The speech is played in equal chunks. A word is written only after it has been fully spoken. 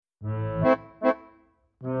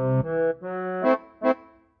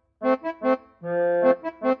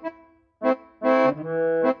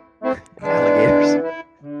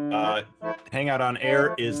on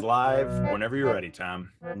Air is live whenever you're ready,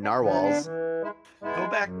 Tom. Narwhals. Go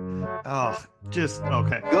back. Oh, just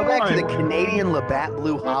okay. Go back to the Canadian Labatt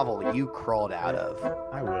Blue hovel you crawled out of.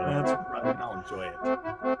 I will. That's right. I'll enjoy it.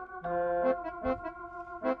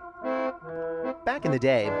 Back in the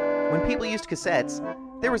day, when people used cassettes,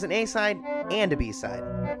 there was an A-side and a B-side.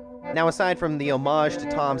 Now, aside from the homage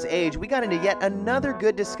to Tom's age, we got into yet another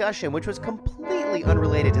good discussion, which was completely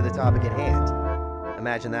unrelated to the topic at hand.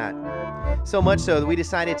 Imagine that. So much so that we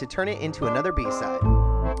decided to turn it into another B-side.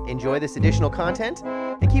 Enjoy this additional content,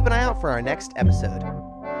 and keep an eye out for our next episode.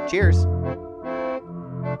 Cheers!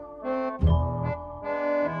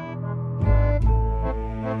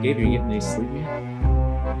 Gabe, are you getting any sleep yet?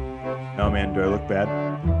 No, man, do I look bad?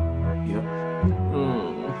 Yep.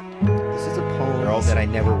 This is a poem that I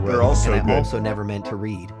never wrote, and I also never meant to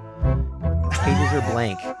read. Pages are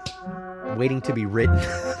blank, waiting to be written,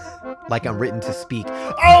 like I'm written to speak.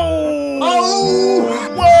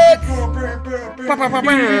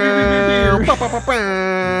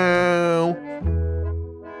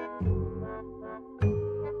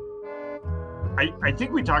 I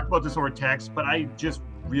think we talked about this over text, but I just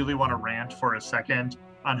really want to rant for a second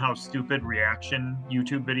on how stupid reaction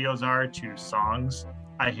YouTube videos are to songs.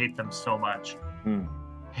 I hate them so much.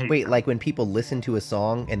 Wait, like when people listen to a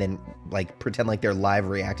song and then like pretend like they're live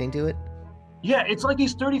reacting to it? Yeah, it's like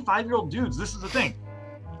these 35-year-old dudes. This is the thing.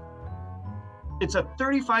 It's a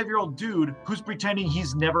 35-year-old dude who's pretending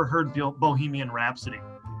he's never heard Bohemian Rhapsody.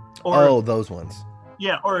 Or, those ones.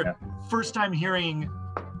 Yeah, or first time hearing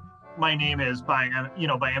My Name Is by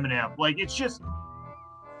Eminem. Like, it's just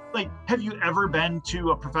like, have you ever been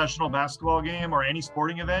to a professional basketball game or any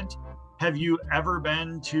sporting event? Have you ever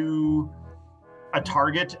been to a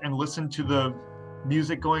Target and listened to the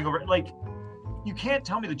music going over? Like, you can't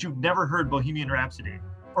tell me that you've never heard Bohemian Rhapsody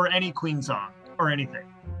or any Queen song or anything.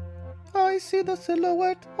 I see the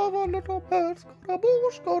silhouette of a little bird.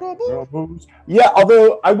 Scaramouche. Yeah,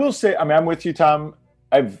 although I will say, I mean, I'm with you, Tom.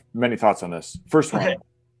 I have many thoughts on this. First one,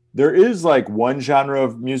 there is like one genre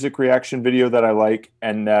of music reaction video that I like,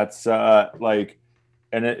 and that's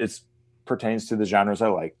it pertains to the genres I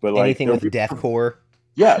like. But like anything with deathcore.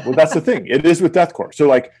 Yeah, well, that's the thing. It is with deathcore. So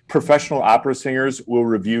like professional opera singers will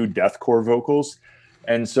review deathcore vocals.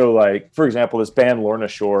 And so like, for example, this band Lorna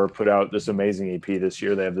Shore put out this amazing EP this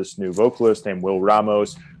year. They have this new vocalist named Will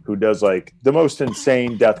Ramos who does like the most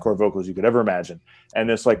insane deathcore vocals you could ever imagine. And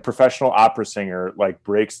this like professional opera singer like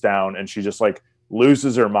breaks down and she just like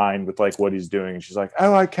loses her mind with like what he's doing. And she's like,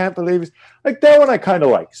 oh, I can't believe it. Like that one I kind of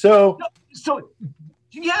like. So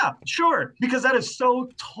yeah, sure. Because that is so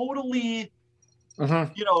totally,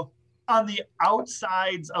 on the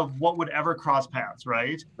outsides of what would ever cross paths,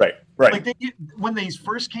 right? Right. Like when these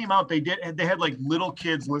first came out, they had like little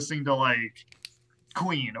kids listening to like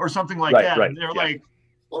Queen or something like that, and they're like,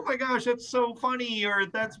 "Oh my gosh, that's so funny," or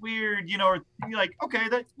 "That's weird," or you're like, "Okay,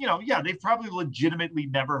 that they've probably legitimately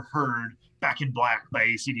never heard Back in Black by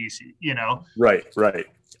AC/DC, Right.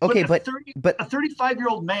 Okay, but a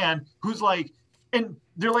 35-year-old man who's like. And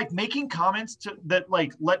they're like making comments that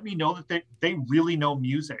like let me know that they really know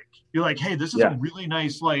music. You're like, hey, this is a really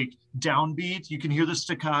nice like downbeat. You can hear the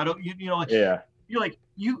staccato. You're like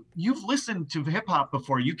you've listened to hip hop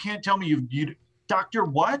before. You can't tell me you Dr.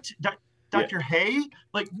 What? Dr. Hay?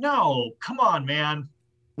 Like, no, come on, man.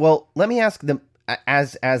 Well, let me ask them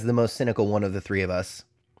as the most cynical one of the three of us.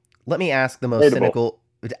 Let me ask the most cynical.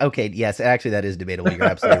 Okay, yes, actually that is debatable. You're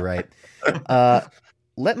absolutely right.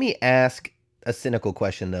 Let me ask a cynical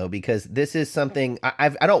question though, because this is something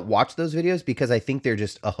I don't watch those videos because I think they're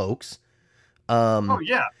just a hoax.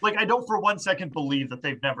 Like I don't for 1 second believe that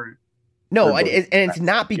they've never. No, and it's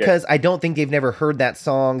not because I don't think they've never heard that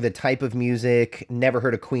song, the type of music, never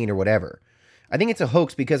heard of Queen or whatever. I think it's a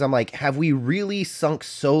hoax because I'm like, have we really sunk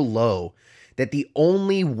so low that the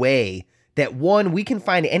only way that one, we can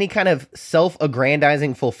find any kind of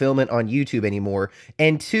self-aggrandizing fulfillment on YouTube anymore,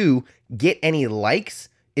 and two, get any likes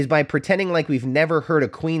is by pretending like we've never heard a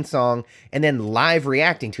Queen song and then live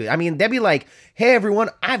reacting to it. I mean, they'd be like, hey, everyone,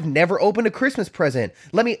 I've never opened a Christmas present.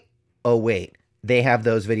 Oh, wait, they have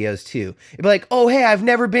those videos too. It'd be like, oh, hey, I've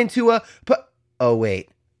never been to oh, wait,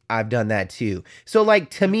 I've done that too. So like,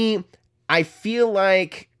 to me, I feel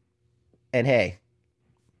like, and hey,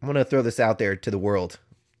 I'm going to throw this out there to the world.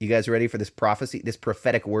 You guys ready for this prophecy, this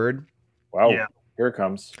prophetic word? Wow. Yeah. Here it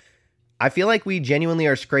comes. I feel like we genuinely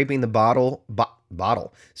are scraping the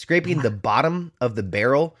scraping the bottom of the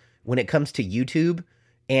barrel when it comes to YouTube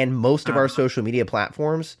and most of our social media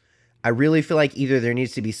platforms. I really feel like either there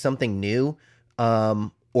needs to be something new,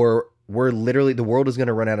 or the world is going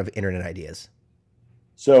to run out of internet ideas.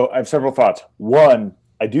 So I have several thoughts. One,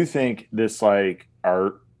 I do think this, like,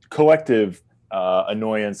 our collective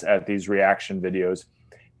annoyance at these reaction videos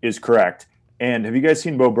is correct. And have you guys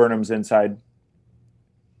seen Bo Burnham's Inside?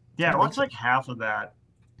 Yeah, what's like half of that?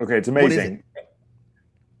 Okay, it's What is amazing.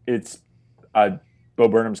 It's Bo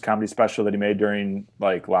Burnham's comedy special that he made during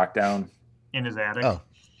like lockdown. In his attic. Oh.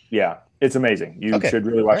 Yeah, it's amazing. You Okay. should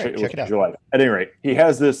really watch All right, it. check It it will out. change your life. At any rate, he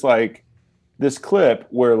has this clip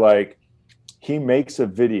where like he makes a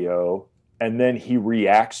video and then he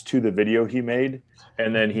reacts to the video he made,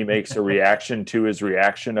 and then he makes a reaction to his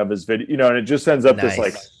reaction of his video. You know, and it just ends up this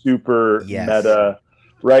like Nice. super Yes. meta,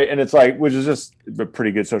 right? And it's like, which is just a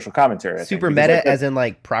pretty good social commentary. I think, Super because, meta like, as in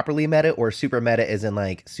like properly meta, or super meta as in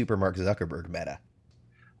like super Mark Zuckerberg meta?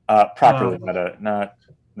 properly meta, not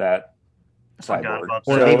that Forgot cyborg. about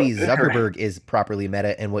Or So- maybe Zuckerberg is properly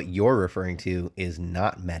meta and what you're referring to is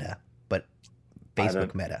not meta, but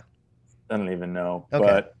Facebook meta. I don't even know. Okay.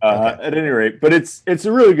 But Okay. at any rate, but it's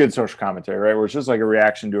a really good social commentary, right? Where it's just like a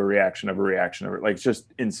reaction to a reaction of a reaction of it. Like, it's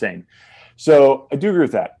just insane. So I do agree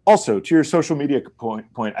with that. Also, to your social media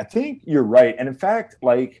point, I think you're right. And in fact,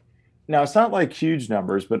 like, now it's not like huge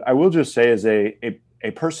numbers, but I will just say, as a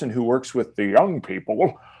person who works with the young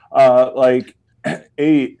people, like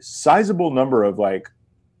a sizable number of like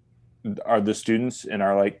are the students in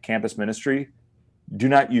our like campus ministry do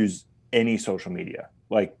not use any social media,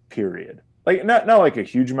 like, period. Like, not like a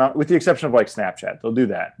huge amount, with the exception of like Snapchat. They'll do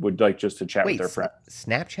that, would like just to chat with Wait, their friends.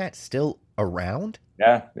 Snapchat still around?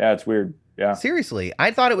 Yeah, it's weird. Yeah. Seriously,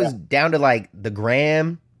 I thought it was down to like the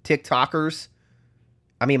gram TikTokers.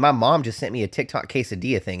 I mean, my mom just sent me a TikTok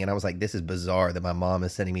quesadilla thing, and I was like, this is bizarre that my mom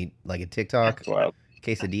is sending me like a TikTok That's wild.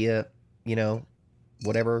 quesadilla, you know,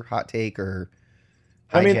 whatever, hot take or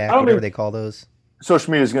hijack, I mean, I don't whatever think they call those.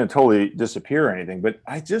 social media is going to totally disappear or anything, but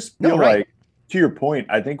I just feel No, right. like, to your point,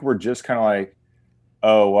 I think we're just kind of like,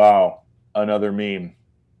 oh wow, another meme.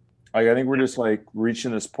 Like, I think we're just like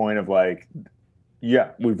reaching this point of like,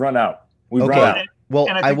 yeah, we've run out. We've Okay. run out. Well,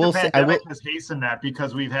 And I I think will the say, I will. pandemic has hastened that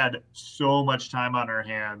because we've had so much time on our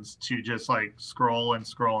hands to just like scroll and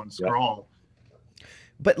scroll and scroll.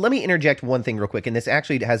 But let me interject one thing real quick, and this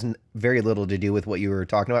actually has very little to do with what you were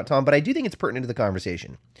talking about, Tom, but I do think it's pertinent to the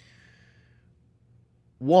conversation.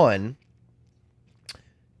 One,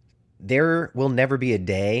 there will never be a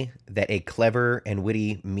day that a clever and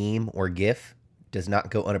witty meme or GIF does not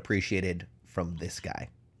go unappreciated from this guy.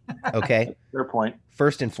 Okay? Fair point.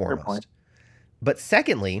 First and Fair foremost. point. But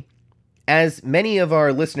secondly, as many of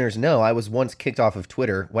our listeners know, I was once kicked off of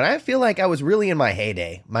Twitter when I feel like I was really in my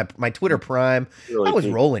heyday, my Twitter prime. Really I was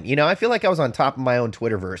peaked. rolling. You know, I feel like I was on top of my own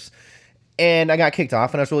Twitterverse. And I got kicked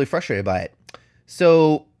off, and I was really frustrated by it.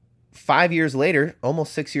 So 5 years later,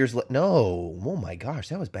 almost 6 years no, oh my gosh,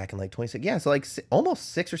 that was back in like 26. Yeah, so like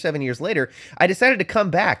almost 6 or 7 years later, I decided to come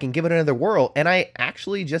back and give it another whirl. And I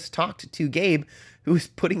actually just talked to Gabe, who was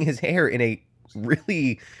putting his hair in a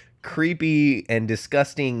really creepy and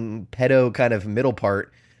disgusting pedo kind of middle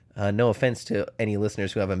part. No offense to any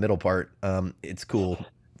listeners who have a middle part. It's cool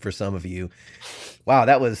for some of you. Wow,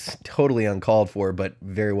 that was totally uncalled for, but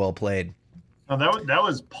very well played. No, that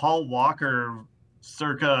was Paul Walker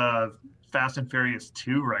circa Fast and Furious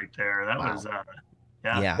 2 right there. That Wow. was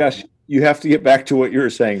yeah. Yeah. Gosh, you have to get back to what you were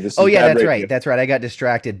saying. This Oh is yeah, bad that's radio. right. That's right. I got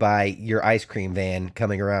distracted by your ice cream van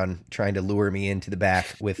coming around trying to lure me into the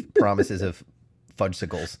back with promises of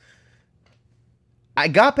fudgesicles. I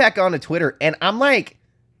got back onto Twitter and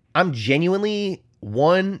I'm genuinely,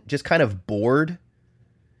 one, just kind of bored.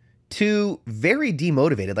 Two, very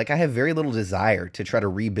demotivated. Like, I have very little desire to try to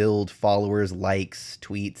rebuild followers, likes,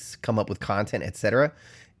 tweets, come up with content, etc.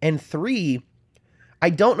 And three, I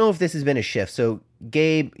don't know if this has been a shift. So,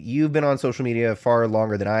 Gabe, you've been on social media far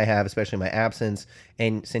longer than I have, especially in my absence.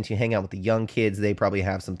 And since you hang out with the young kids, they probably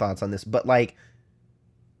have some thoughts on this. But like,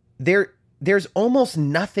 there's almost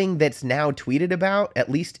nothing that's now tweeted about, at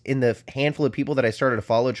least in the handful of people that I started to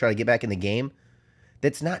follow to try to get back in the game,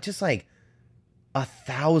 that's not just like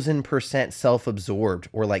 1,000% self-absorbed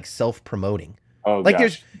or like self-promoting. Oh, Like,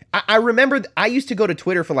 gosh. I remember I used to go to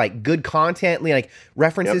Twitter for like good content, like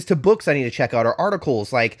references to books I need to check out or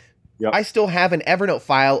articles. Like, Yep. I still have an Evernote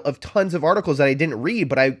file of tons of articles that I didn't read,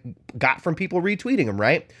 but I got from people retweeting them,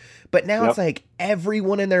 right? But now it's like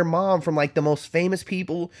everyone and their mom, from like the most famous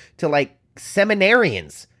people to like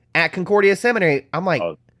seminarians at Concordia Seminary. I'm like,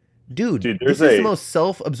 Oh. dude, Dude, this there's is the a- most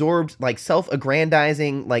self-absorbed, like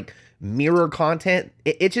self-aggrandizing, like mirror content.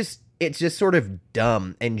 It's just sort of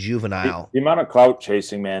dumb and juvenile. The amount of clout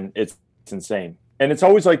chasing, man, it's insane. And it's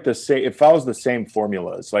always like the same, it follows the same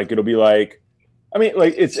formulas. Like, it'll be like, I mean,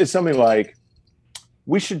 like, it's something like,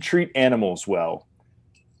 we should treat animals well.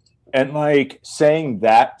 And like saying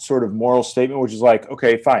that sort of moral statement, which is like,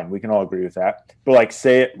 okay, fine, we can all agree with that, but like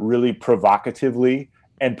say it really provocatively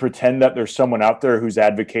and pretend that there's someone out there who's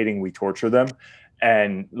advocating we torture them,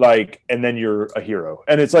 and then you're a hero.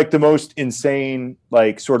 And it's like the most insane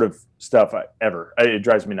like sort of stuff ever. It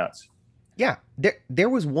drives me nuts. Yeah, there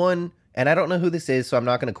was one, and I don't know who this is, so I'm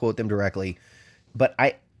not going to quote them directly, but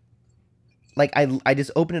I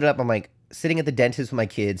just opened it up. I'm like sitting at the dentist with my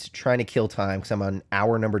kids, trying to kill time because I'm on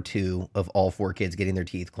hour number 2 of all 4 kids getting their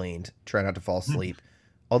teeth cleaned, trying not to fall asleep.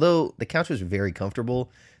 Although the couch was very comfortable,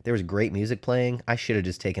 there was great music playing. I should have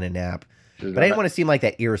just taken a nap, but I didn't want to seem like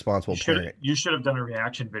that irresponsible parent. You should have done a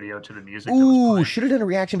reaction video to the music. Ooh, should have done a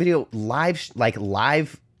reaction video live,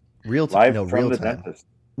 real time. No, real time. Dentist.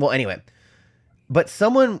 Well, anyway, but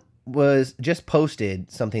someone was just posted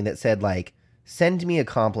something that said like, "Send me a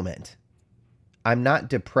compliment. I'm not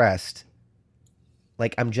depressed.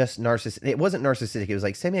 Like, I'm just narcissistic." It wasn't narcissistic. It was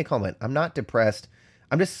like, "Send me a compliment. I'm not depressed.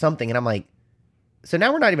 I'm just something." And I'm like, so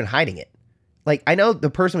now we're not even hiding it. Like, I know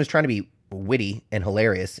the person was trying to be witty and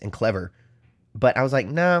hilarious and clever, but I was like,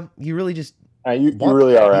 nah, you really just you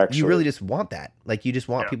really are actually. You really just want that. Like, you just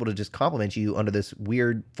want people to just compliment you under this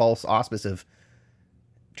weird false auspice of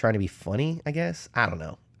trying to be funny, I guess. I don't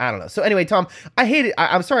know. So anyway, Tom, I hate it.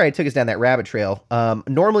 I'm sorry I took us down that rabbit trail.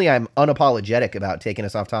 Normally I'm unapologetic about taking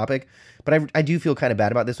us off topic, but I do feel kind of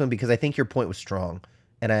bad about this one because I think your point was strong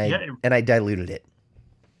and I diluted it.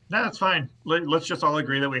 No, that's fine. Let's just all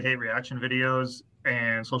agree that we hate reaction videos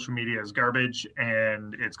and social media is garbage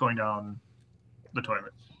and it's going down the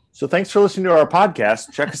toilet. So thanks for listening to our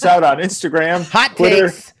podcast. Check us out on Instagram, Hot Twitter.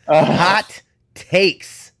 takes. Hot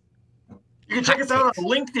takes. You can check us out on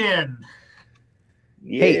LinkedIn.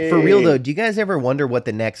 Hey, for real though, do you guys ever wonder what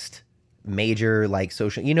the next major like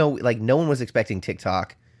social, like no one was expecting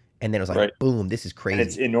TikTok and then it was like, boom, this is crazy. And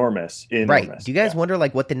it's enormous. Right. Do you guys wonder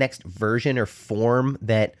like what the next version or form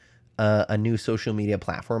that a new social media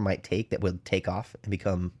platform might take that would take off and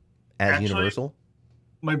become as universal?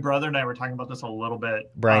 My brother and I were talking about this a little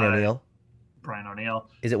bit. Brian O'Neill.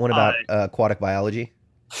 Is it one about aquatic biology?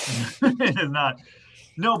 It is not.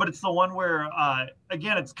 No, but it's the one where,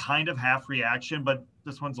 again, it's kind of half reaction, but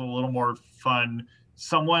this one's a little more fun.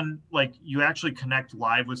 Someone, like, you actually connect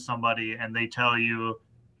live with somebody and they tell you,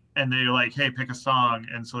 and they're like, hey, pick a song.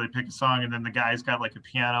 And so they pick a song, and then the guy's got like a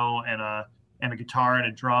piano and a guitar and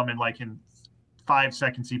a drum. And like in 5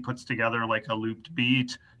 seconds, he puts together like a looped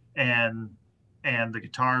beat and the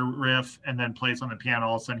guitar riff, and then plays on the piano.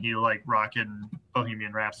 All of a sudden, he like rocking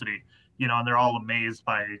Bohemian Rhapsody. And they're all amazed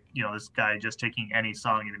by, this guy just taking any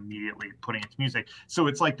song and immediately putting it to music. So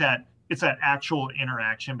it's like that, it's that actual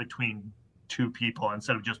interaction between two people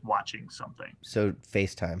instead of just watching something. So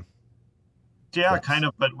FaceTime. Yeah, kind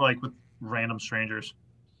of, but like with random strangers.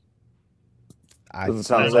 Doesn't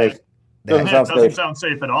sound safe. Doesn't sound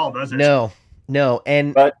safe at all, does it? No.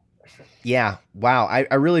 And yeah, wow.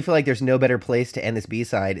 I really feel like there's no better place to end this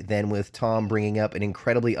B-side than with Tom bringing up an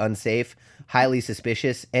incredibly unsafe, highly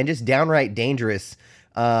suspicious, and just downright dangerous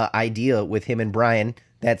idea with him and Brian.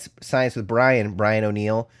 That's Science with Brian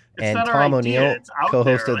O'Neill, and Tom O'Neill,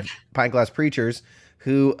 co-host of Pint Glass Preachers,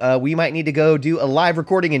 who we might need to go do a live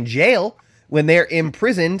recording in jail when they're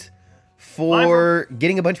imprisoned for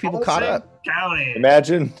getting a bunch of people caught up. County.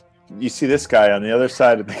 Imagine you see this guy on the other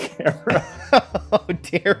side of the camera. Oh,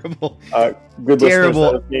 terrible. Good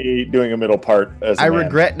terrible. Listeners, me doing a middle part. I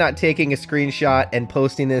regret not taking a screenshot and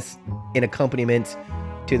posting this in accompaniment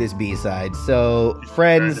to this B-side. So,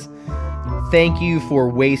 friends, thank you for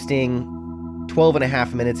wasting 12 and a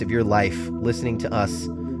half minutes of your life listening to us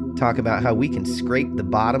talk about how we can scrape the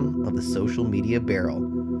bottom of the social media barrel.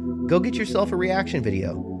 Go get yourself a reaction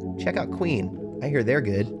video. Check out Queen. I hear they're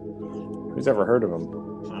good. Who's ever heard of them?